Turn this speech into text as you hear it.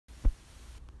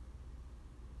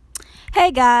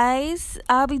Hey guys,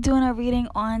 I'll be doing a reading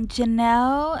on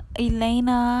Janelle,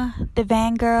 Eliana, the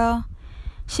Van girl.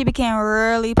 She became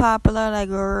really popular, like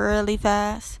really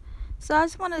fast. So I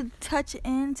just want to touch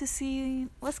in to see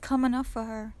what's coming up for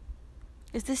her.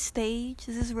 Is this stage?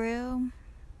 Is this real?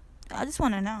 I just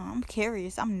want to know. I'm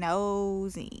curious. I'm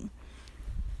nosy.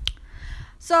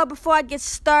 So before I get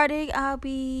started, I'll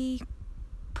be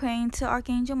praying to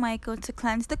Archangel Michael to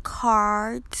cleanse the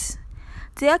cards.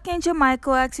 The Archangel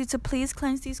Michael asks you to please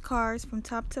cleanse these cards from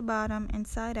top to bottom,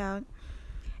 inside out.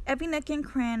 Every nook and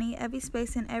cranny, every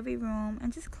space in every room,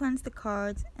 and just cleanse the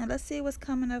cards. And let's see what's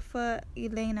coming up for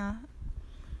Eliana,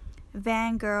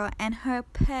 Van girl, and her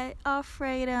pet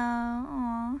Alfredo.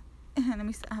 Aww. Let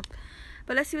me stop.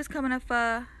 But let's see what's coming up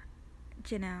for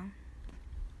Janelle.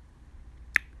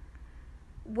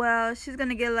 Well, she's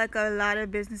gonna get like a lot of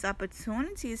business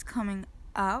opportunities coming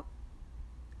up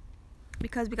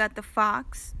because we got the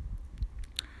fox.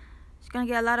 She's gonna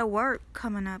get a lot of work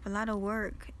coming up, a lot of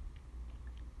work.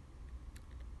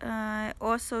 It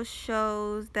also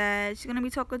shows that she's gonna be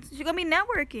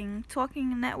networking,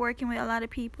 talking and networking with a lot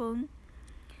of people.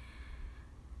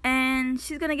 And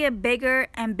she's gonna get bigger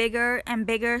and bigger and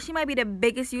bigger. She might be the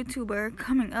biggest YouTuber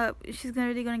coming up. She's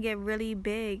really gonna get really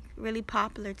big, really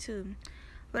popular too.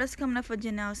 What is coming up for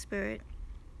Janelle Spirit?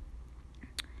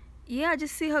 Yeah, I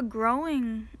just see her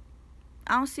growing.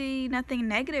 I don't see nothing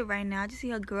negative right now. I just see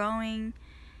her growing,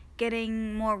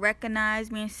 getting more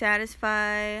recognized, being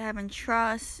satisfied, having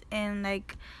trust, and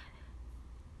like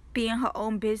being her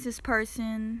own business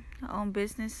person, her own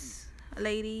business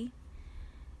lady.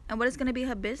 And what is going to be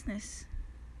her business?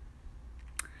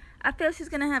 I feel she's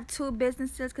going to have two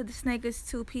businesses because the snake is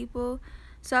two people.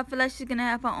 So I feel like she's going to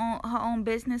have her own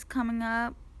business coming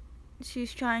up.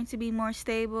 She's trying to be more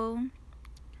stable.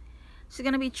 She's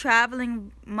going to be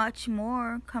traveling much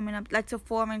more coming up, like to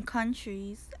foreign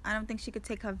countries. I don't think she could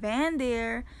take her van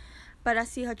there, but I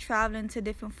see her traveling to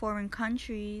different foreign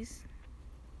countries.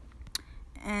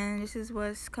 And this is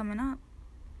what's coming up.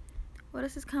 What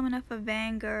else is coming up for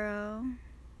Van girl?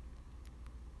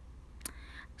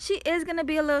 She is going to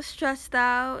be a little stressed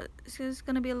out. She's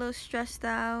going to be a little stressed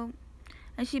out.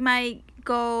 And she might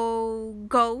go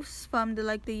ghost from the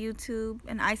YouTube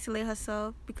and isolate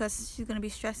herself because she's going to be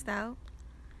stressed out.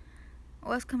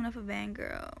 What's coming up for Van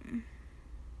girl?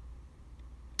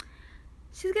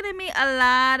 She's going to meet a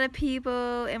lot of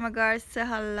people in regards to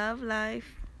her love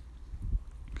life.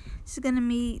 She's going to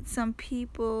meet some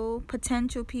people,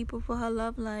 potential people for her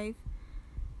love life.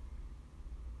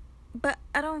 But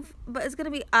it's going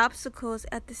to be obstacles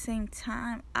at the same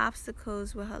time.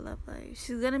 Obstacles with her love life.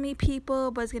 She's going to meet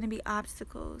people, but it's going to be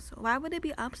obstacles. Why would it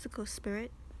be obstacles,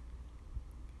 Spirit?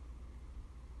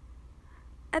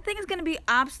 I think it's going to be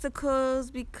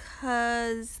obstacles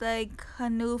because, like, her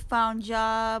newfound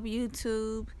job,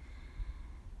 YouTube.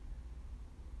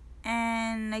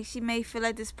 And, like, she may feel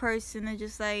like this person is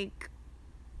just, like,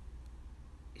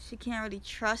 she can't really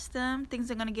trust them.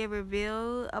 Things are going to get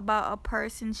revealed about a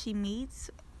person she meets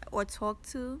or talk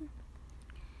to.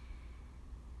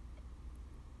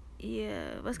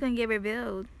 Yeah, what's going to get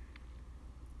revealed?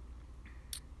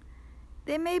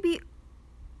 They may be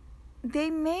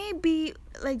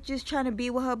like just trying to be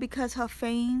with her because her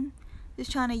fame.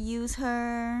 Just trying to use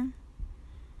her,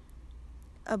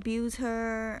 abuse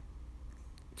her.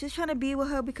 Just trying to be with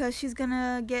her because she's going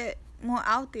to get more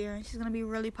out there and she's going to be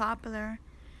really popular.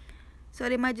 So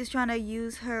they might just trying to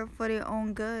use her for their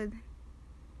own good.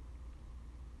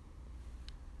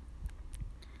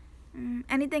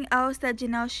 Anything else that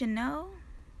Janelle should know?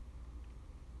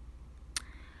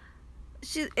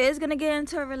 She is going to get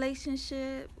into a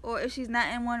relationship. Or if she's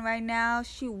not in one right now,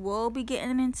 she will be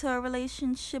getting into a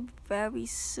relationship very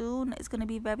soon. It's going to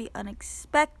be very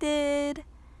unexpected.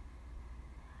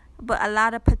 But a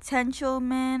lot of potential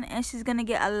men. And she's going to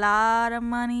get a lot of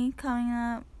money coming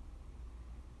up.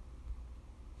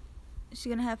 She's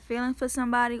going to have feelings for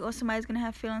somebody, or somebody's going to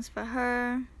have feelings for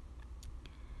her.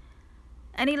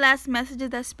 Any last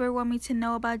messages that Spirit want me to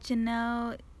know about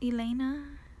Janelle, Eliana?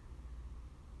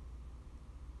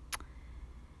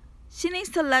 She needs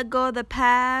to let go of the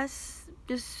past.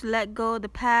 Just let go of the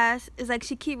past. It's like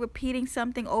she keep repeating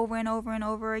something over and over and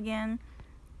over again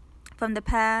from the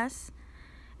past.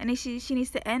 And then she needs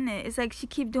to end it. It's like she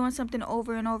keep doing something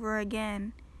over and over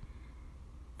again.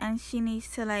 And she needs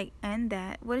to, like, end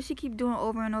that. What does she keep doing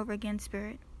over and over again,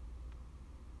 Spirit?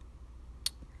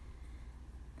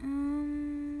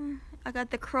 I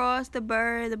got the cross, the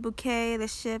bird, the bouquet, the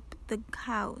ship, the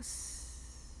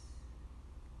house.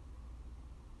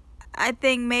 I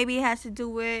think maybe it has to do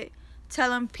with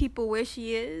telling people where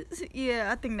she is.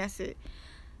 Yeah, I think that's it.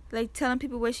 like telling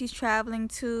people where she's traveling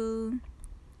to,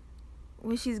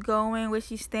 where she's going, where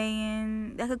she's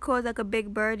staying. That could cause like a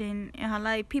big burden in her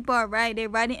life. People are right. They're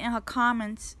writing in her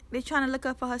comments. They're trying to look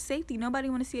up for her safety. Nobody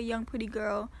want to see a young pretty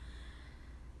girl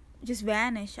just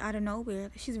vanish out of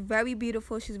nowhere. She's very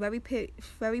beautiful. She's very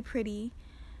pretty.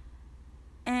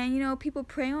 And, you know, people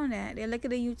prey on that. They look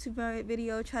at the YouTube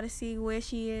video, try to see where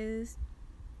she is.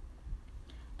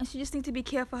 And she just needs to be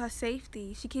careful of her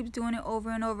safety. She keeps doing it over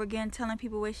and over again, telling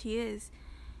people where she is.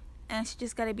 And she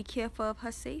just got to be careful of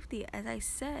her safety, as I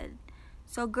said.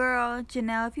 So, girl,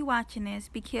 Janelle, if you're watching this,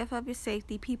 be careful of your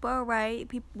safety. People are right.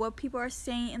 What people are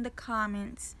saying in the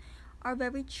comments are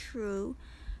very true.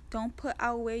 Don't put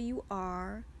out where you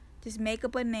are. Just make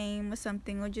up a name or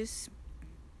something, or just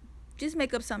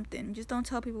make up something. Just don't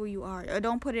tell people where you are, or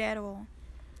don't put it at all.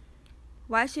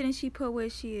 Why shouldn't she put where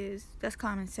she is? That's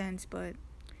common sense, but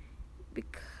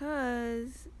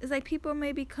because it's like people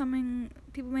may be coming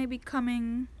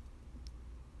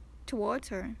towards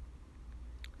her,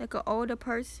 like an older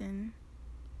person,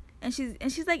 and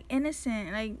she's like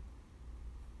innocent. Like,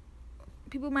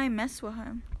 people might mess with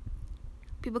her.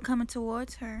 People coming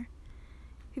towards her.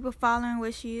 People following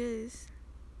where she is,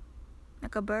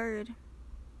 like a bird.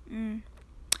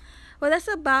 Well, that's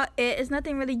about it. It's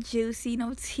nothing really juicy.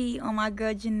 No tea on my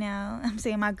girl Janelle. I'm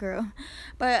saying my girl,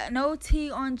 but no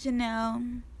tea on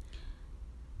Janelle.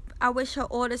 I wish her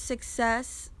all the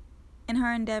success in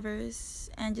her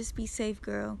endeavors, and just be safe,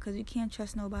 girl, because you can't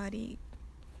trust nobody.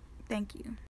 Thank you.